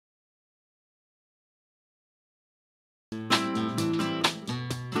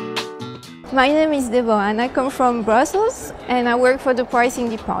My name is Deborah and I come from Brussels and I work for the pricing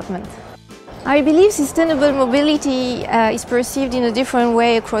department. I believe sustainable mobility is perceived in a different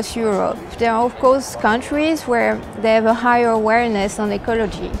way across Europe. There are of course countries where they have a higher awareness on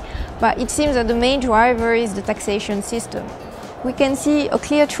ecology, but it seems that the main driver is the taxation system. We can see a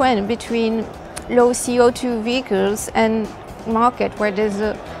clear trend between low CO2 vehicles and market where there's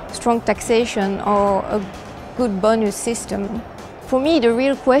a strong taxation or a good bonus system. For me, the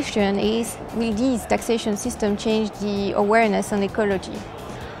real question is, will this taxation system change the awareness on ecology?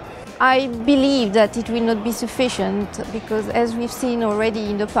 I believe that it will not be sufficient because, as we've seen already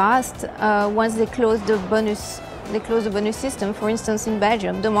in the past, once they close the bonus system, for instance in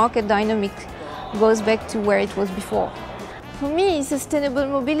Belgium, the market dynamic goes back to where it was before. For me, sustainable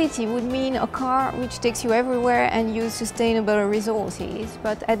mobility would mean a car which takes you everywhere and use sustainable resources,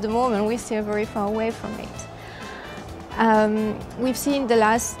 but at the moment we're still very far away from it. We've seen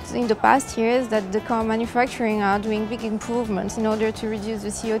in the past years that the car manufacturing are doing big improvements in order to reduce the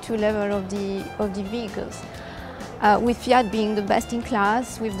CO2 level of the vehicles, with Fiat being the best in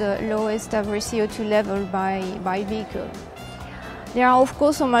class with the lowest average CO2 level by vehicle. There are of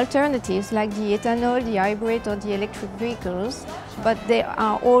course some alternatives like the ethanol, the hybrid or the electric vehicles, but they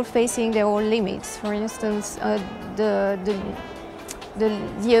are all facing their own limits. For instance, the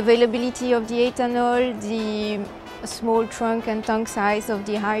availability of the ethanol, the small trunk and tank size of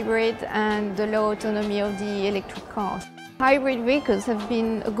the hybrid and the low autonomy of the electric cars. Hybrid vehicles have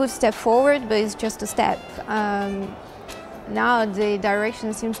been a good step forward, but it's just a step. Now the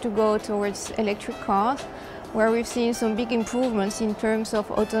direction seems to go towards electric cars, where we've seen some big improvements in terms of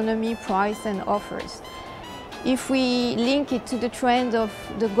autonomy, price and offers. If we link it to the trend of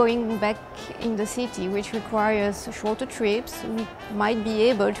the going back in the city, which requires shorter trips, we might be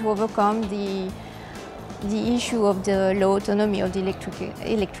able to overcome the issue of the low autonomy of the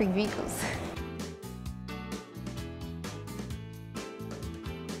electric vehicles.